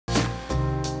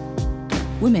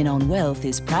Women on Wealth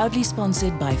is proudly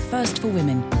sponsored by First for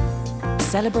Women,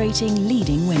 celebrating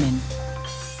leading women.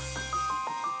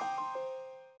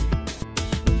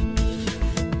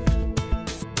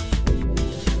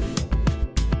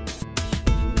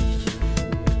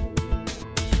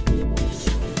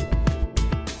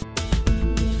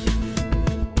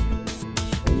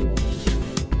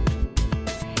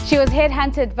 She was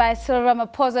headhunted by Cyril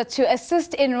Ramaphosa to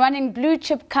assist in running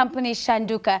blue-chip company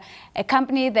Shanduka, a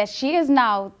company that she is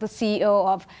now the CEO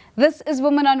of. This is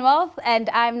Women on Wealth, and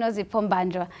I'm Nozipho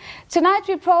Mbandwa. Tonight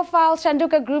we profile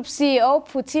Shanduka Group CEO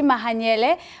Phuti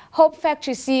Mahanyele. Hope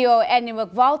Factory CEO Annie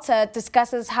McWalter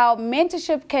discusses how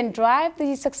mentorship can drive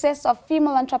the success of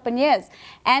female entrepreneurs.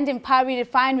 And in Power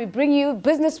Redefined, we bring you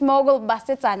business mogul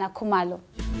Basetsana Kumalo.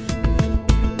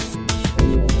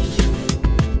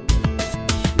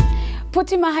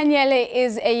 Phuti Mahanyele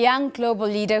is a young global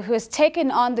leader who has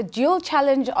taken on the dual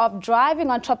challenge of driving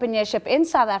entrepreneurship in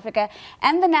South Africa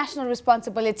and the national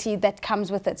responsibility that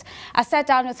comes with it. I sat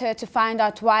down with her to find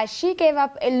out why she gave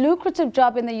up a lucrative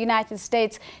job in the United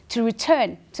States to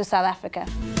return to South Africa.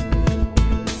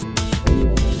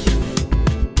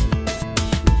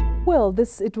 Well,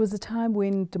 it was a time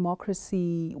when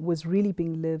democracy was really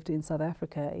being lived in South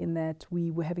Africa, in that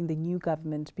we were having the new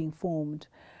government being formed.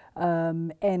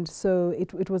 And so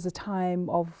it was a time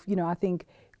of, I think,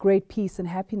 great peace and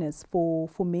happiness for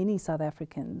many South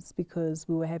Africans, because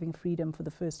we were having freedom for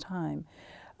the first time.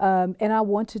 And I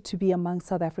wanted to be among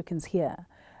South Africans here,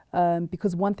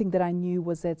 because one thing that I knew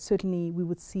was that certainly we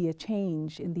would see a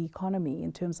change in the economy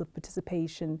in terms of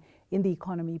participation in the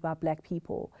economy by Black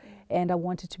people. And I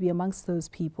wanted to be amongst those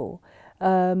people.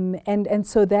 And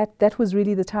so that was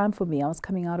really the time for me. I was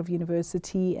coming out of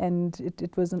university, and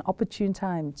it was an opportune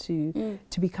time to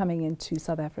be coming into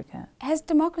South Africa. Has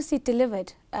democracy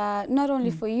delivered, not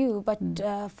only for you, but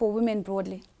for women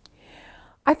broadly?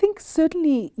 I think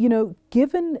certainly,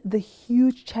 given the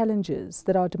huge challenges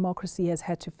that our democracy has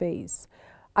had to face,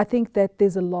 I think that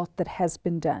there's a lot that has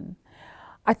been done.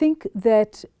 I think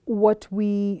that what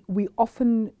we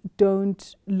often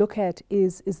don't look at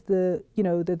is the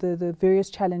the various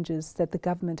challenges that the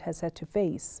government has had to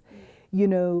face,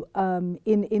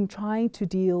 in trying to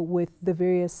deal with the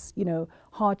various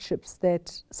hardships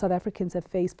that South Africans have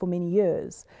faced for many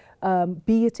years,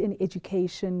 be it in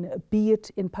education, be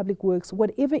it in public works,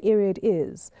 whatever area it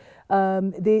is.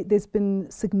 There's been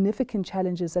significant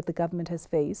challenges that the government has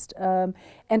faced,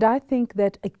 and I think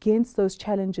that against those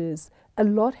challenges, a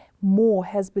lot more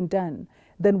has been done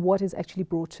than what is actually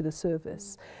brought to the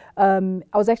surface.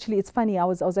 It's funny, I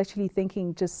was actually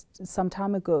thinking just some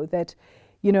time ago that,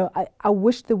 I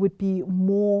wish there would be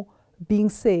more being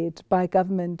said by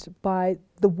government, by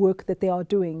the work that they are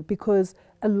doing, because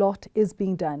a lot is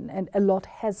being done and a lot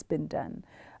has been done.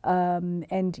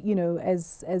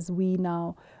 As we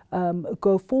now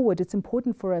go forward, it's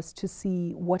important for us to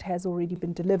see what has already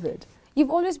been delivered. You've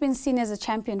always been seen as a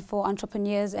champion for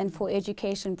entrepreneurs and for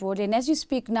education broadly. And as you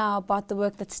speak now about the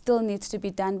work that still needs to be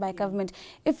done by government,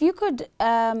 if you could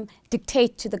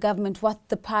dictate to the government what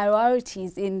the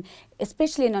priorities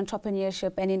especially in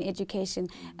entrepreneurship and in education,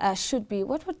 should be,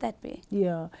 what would that be?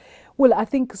 Yeah, well, I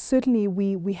think certainly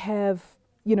we have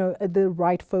the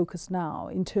right focus now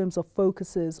in terms of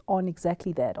focuses on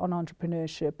exactly that, on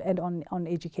entrepreneurship and on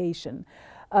education.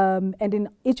 And in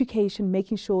education,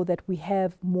 making sure that we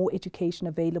have more education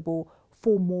available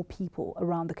for more people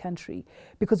around the country.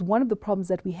 Because one of the problems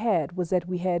that we had was that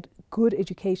we had good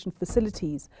education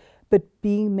facilities, but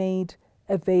being made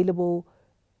available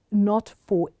not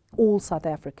for all South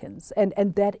Africans, and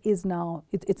that is now,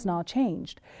 it's now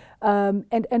changed.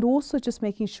 And also just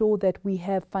making sure that we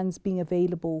have funds being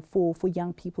available for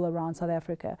young people around South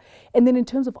Africa. And then in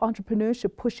terms of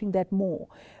entrepreneurship, pushing that more.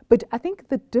 But I think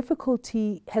the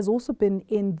difficulty has also been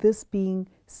in this being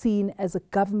seen as a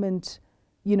government,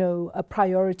 a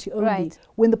priority only, right,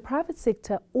 when the private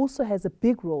sector also has a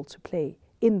big role to play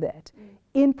in that,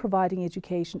 in providing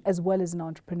education as well as in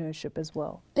entrepreneurship as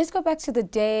well. Let's go back to the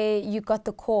day you got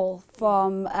the call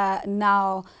from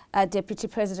now Deputy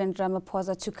President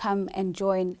Ramaphosa to come and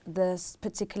join this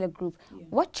particular group. Yeah.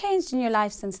 What changed in your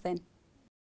life since then?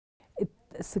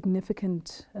 A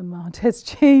significant amount has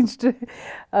changed.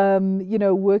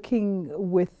 Working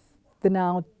with the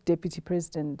now Deputy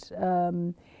President,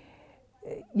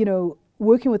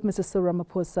 working with Mr. Cyril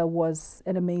Ramaphosa was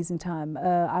an amazing time.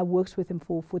 I worked with him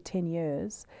for 10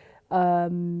 years.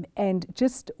 And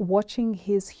just watching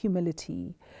his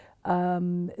humility,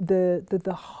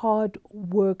 the hard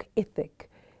work ethic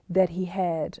that he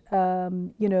had,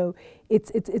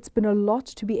 it's been a lot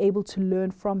to be able to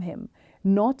learn from him,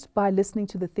 not by listening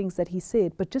to the things that he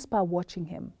said, but just by watching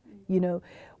him. you know,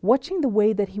 watching the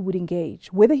way that he would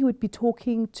engage, whether he would be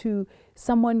talking to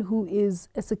someone who is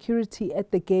a security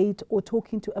at the gate or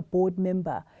talking to a board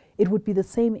member, it would be the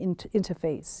same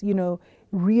interface, you know,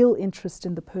 real interest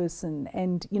in the person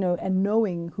and, you know, and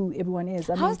knowing who everyone is.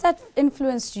 How has that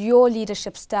influenced your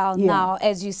leadership style now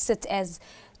as you sit as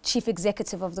chief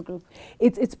executive of the group?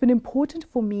 It's been important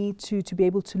for me to be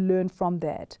able to learn from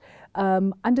that,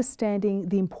 understanding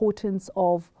the importance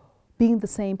of being the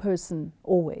same person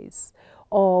always,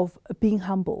 of being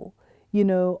humble, you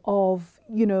know, of,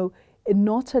 you know,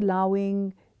 not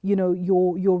allowing, you know,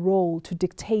 your role to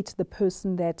dictate the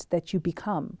person that you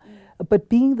become, but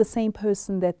being the same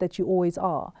person that you always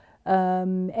are.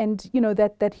 And, you know,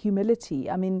 that humility.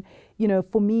 I mean, you know,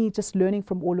 for me, just learning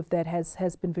from all of that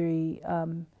has been very,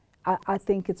 I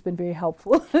think it's been very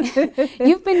helpful.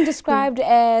 You've been described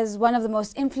as one of the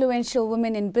most influential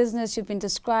women in business. You've been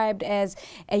described as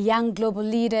a young global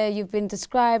leader. You've been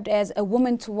described as a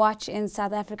woman to watch in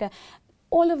South Africa.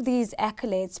 All of these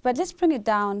accolades, but let's bring it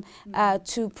down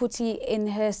to Phuti in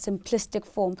her simplistic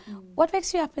form. What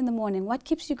wakes you up in the morning? What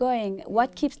keeps you going?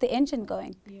 What keeps the engine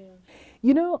going?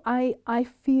 You know, I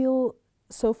feel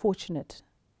so fortunate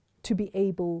to be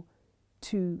able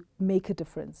to make a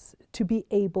difference, to be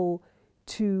able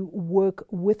to work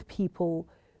with people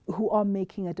who are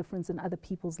making a difference in other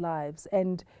people's lives,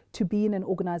 and to be in an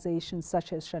organization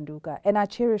such as Shanduka. And I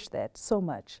cherish that so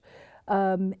much.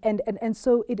 And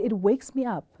so it wakes me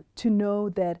up to know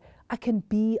that I can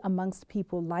be amongst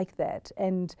people like that,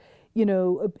 and, you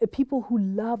know, people who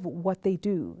love what they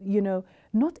do. You know,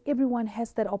 not everyone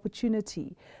has that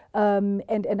opportunity,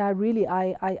 and I really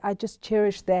I just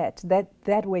cherish that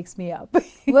wakes me up.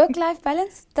 Work-life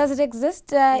balance, does it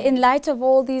exist in light of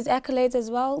all these accolades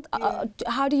as well?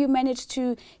 How do you manage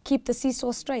to keep the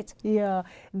seesaw straight? Yeah,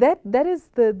 that is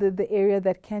the area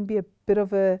that can be a bit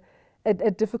of a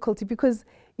difficulty, because,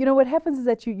 you know, what happens is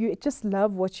that you just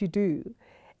love what you do,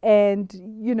 and,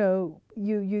 you know,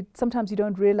 you sometimes you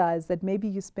don't realize that maybe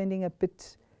you're spending a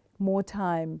bit more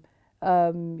time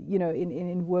you know,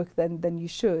 in work than you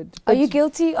should. Are you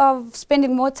guilty of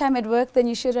spending more time at work than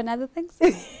you should on other things?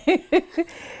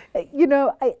 You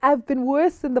know, I've been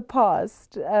worse in the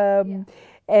past,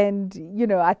 and, you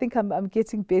know, I think I'm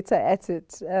getting better at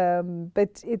it.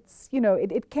 But it's, you know,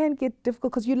 it can get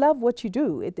difficult because you love what you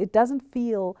do. It doesn't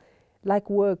feel like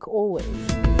work always.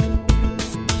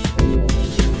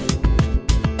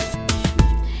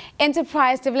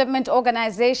 Enterprise development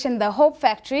organization, the Hope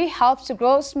Factory, helps to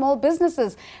grow small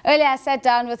businesses. Earlier, I sat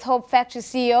down with Hope Factory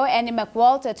CEO Annie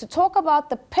McWalter to talk about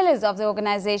the pillars of the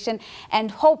organization and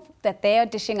hope that they are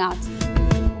dishing out.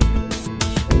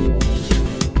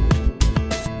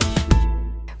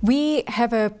 We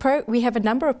have a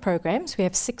number of programs. We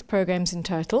have 6 programs in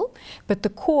total, but the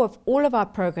core of all of our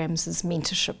programs is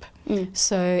mentorship.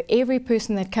 So every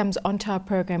person that comes onto our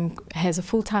program has a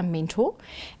full-time mentor,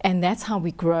 and that's how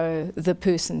we grow the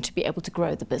person to be able to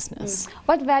grow the business.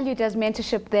 What value does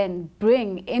mentorship then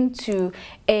bring into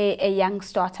a young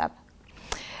startup?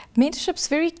 Mentorship's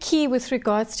very key with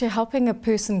regards to helping a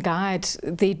person guide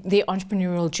their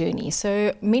entrepreneurial journey.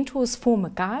 So mentors form a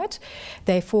guide.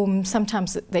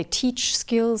 Sometimes they teach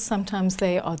skills, sometimes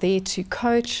they are there to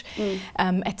coach,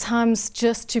 at times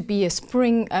just to be a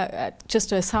spring,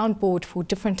 just a soundboard for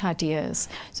different ideas.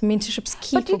 So mentorship's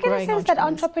key for growing entrepreneurs. But do you get a sense that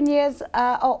entrepreneurs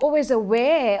are always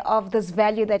aware of this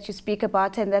value that you speak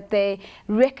about, and that they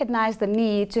recognize the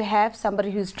need to have somebody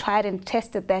who's tried and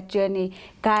tested that journey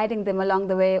guiding them along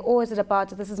the way? Or is it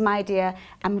about, this is my idea,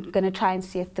 I'm going to try and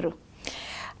see it through?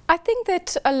 I think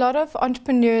that a lot of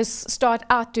entrepreneurs start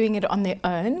out doing it on their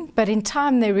own, but in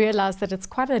time they realize that it's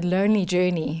quite a lonely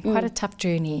journey, quite a tough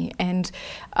journey, and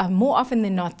more often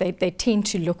than not they tend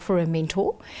to look for a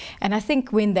mentor. And I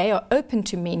think when they are open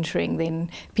to mentoring, then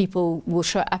people will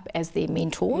show up as their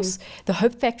mentors. The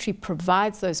Hope Factory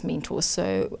provides those mentors,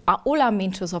 so all our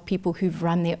mentors are people who've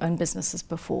run their own businesses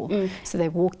before, so they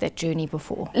walked that journey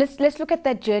before. Let's look at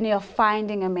that journey of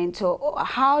finding a mentor.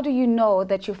 How do you know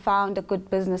that you found a good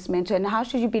business mentor, and how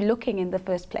should you be looking in the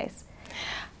first place?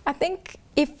 I think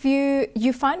if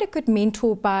you find a good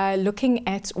mentor by looking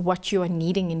at what you are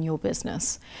needing in your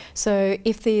business. So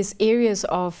if there's areas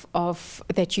of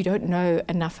that you don't know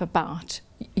enough about,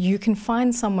 you can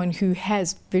find someone who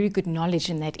has very good knowledge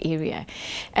in that area.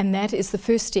 And that is the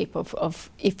first step of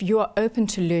if you are open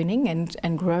to learning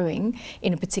and growing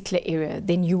in a particular area,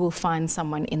 then you will find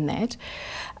someone in that.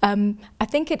 I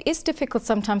think it is difficult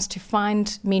sometimes to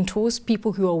find mentors,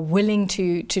 people who are willing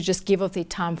to just give of their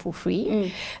time for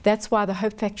free. That's why the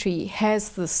Hope Factory has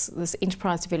this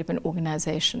enterprise development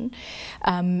organization,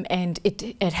 and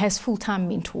it has full-time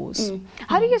mentors.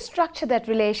 How do you structure that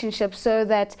relationship so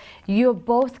that you're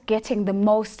both getting the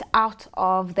most out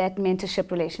of that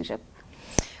mentorship relationship?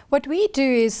 What we do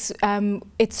is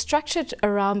it's structured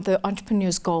around the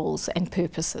entrepreneur's goals and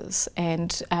purposes,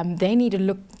 and they need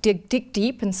to dig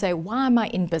deep and say, why am I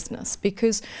in business?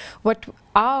 Because what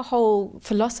our whole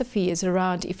philosophy is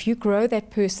around, if you grow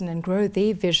that person and grow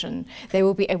their vision, they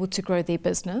will be able to grow their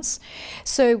business.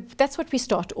 So that's what we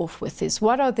start off with, is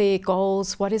what are their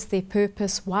goals, what is their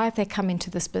purpose, why have they come into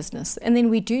this business? And then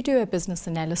we do a business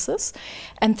analysis,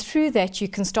 and through that you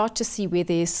can start to see where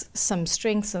there's some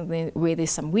strengths and where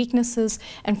there's some weaknesses,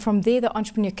 and from there the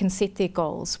entrepreneur can set their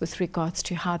goals with regards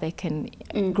to how they can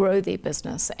grow their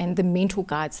business, and the mentor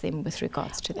guides them with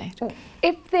regards to that.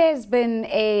 If there's been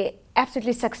a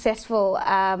absolutely successful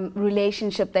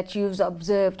relationship that you've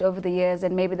observed over the years,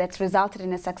 and maybe that's resulted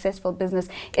in a successful business,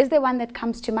 is there one that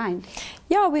comes to mind?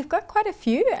 Yeah, we've got quite a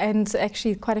few, and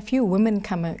actually quite a few women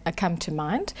come to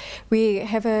mind. We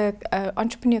have an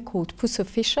entrepreneur called Puso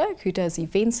Fisher who does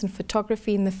events and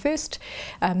photography. In the first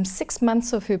 6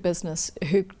 months of her business,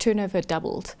 her turnover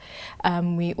doubled.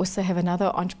 We also have another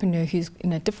entrepreneur who's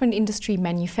in a different industry,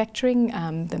 manufacturing,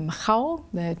 the mogul,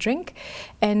 the drink,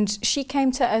 and she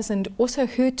came to us, and also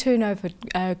her turnover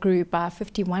grew by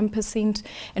 51%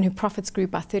 and her profits grew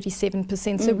by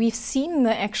 37%. So we've seen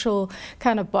the actual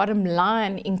kind of bottom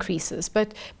line increases.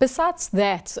 But besides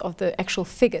that, of the actual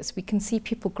figures, we can see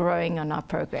people growing on our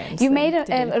programs. You made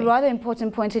a rather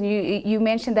important point, and you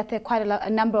mentioned that there are quite a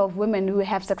number of women who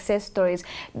have success stories.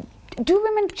 Do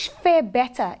women fare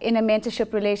better in a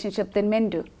mentorship relationship than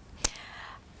men do?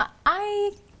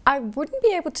 I wouldn't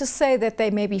be able to say that they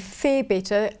maybe fare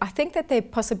better. I think that they're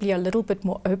possibly a little bit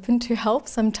more open to help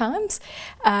sometimes.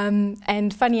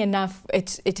 And funny enough,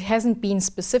 it hasn't been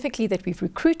specifically that we've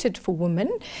recruited for women,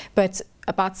 but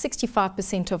about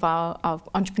 65% of our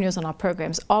entrepreneurs on our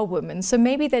programs are women. So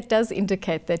maybe that does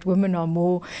indicate that women are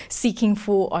more seeking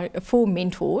for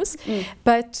mentors.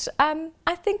 But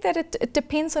I think that it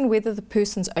depends on whether the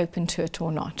person's open to it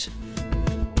or not.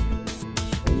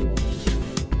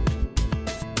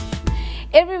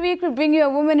 Every week we bring you a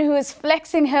woman who is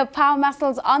flexing her power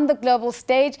muscles on the global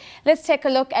stage. Let's take a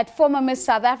look at former Miss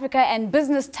South Africa and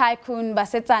business tycoon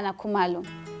Basetsana Kumalo.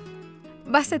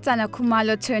 Basetsana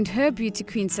Kumalo turned her beauty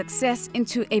queen success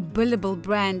into a billable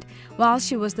brand. While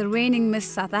she was the reigning Miss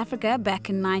South Africa back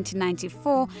in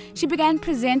 1994, she began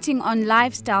presenting on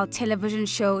lifestyle television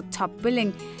show Top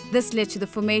Billing. This led to the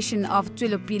formation of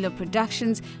Tulopilo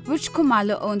Productions, which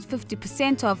Kumalo owns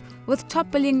 50% of, with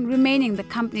Top Billing remaining the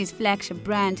company's flagship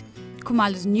brand.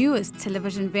 Kumalo's newest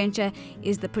television venture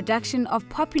is the production of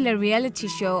popular reality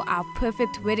show Our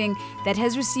Perfect Wedding that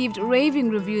has received raving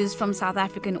reviews from South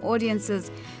African audiences.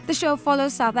 The show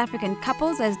follows South African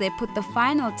couples as they put the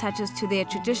final touches to their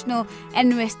traditional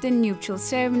and Western nuptial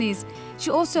ceremonies.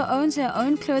 She also owns her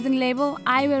own clothing label,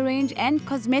 eyewear range and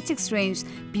cosmetics range,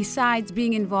 besides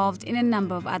being involved in a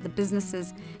number of other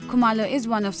businesses. Kumalo is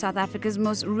one of South Africa's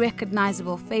most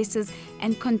recognizable faces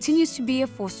and continues to be a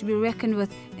force to be reckoned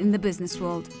with in the business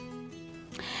world.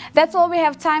 That's all we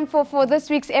have time for this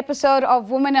week's episode of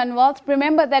Women on Wealth.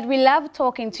 Remember that we love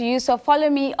talking to you, so follow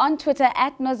me on Twitter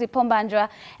at Nozipombandra,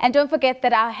 and don't forget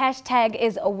that our hashtag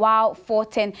is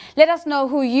Wow410. Let us know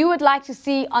who you would like to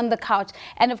see on the couch,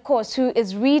 and of course who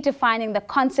is redefining the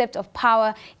concept of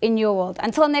power in your world.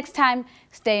 Until next time,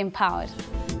 stay empowered.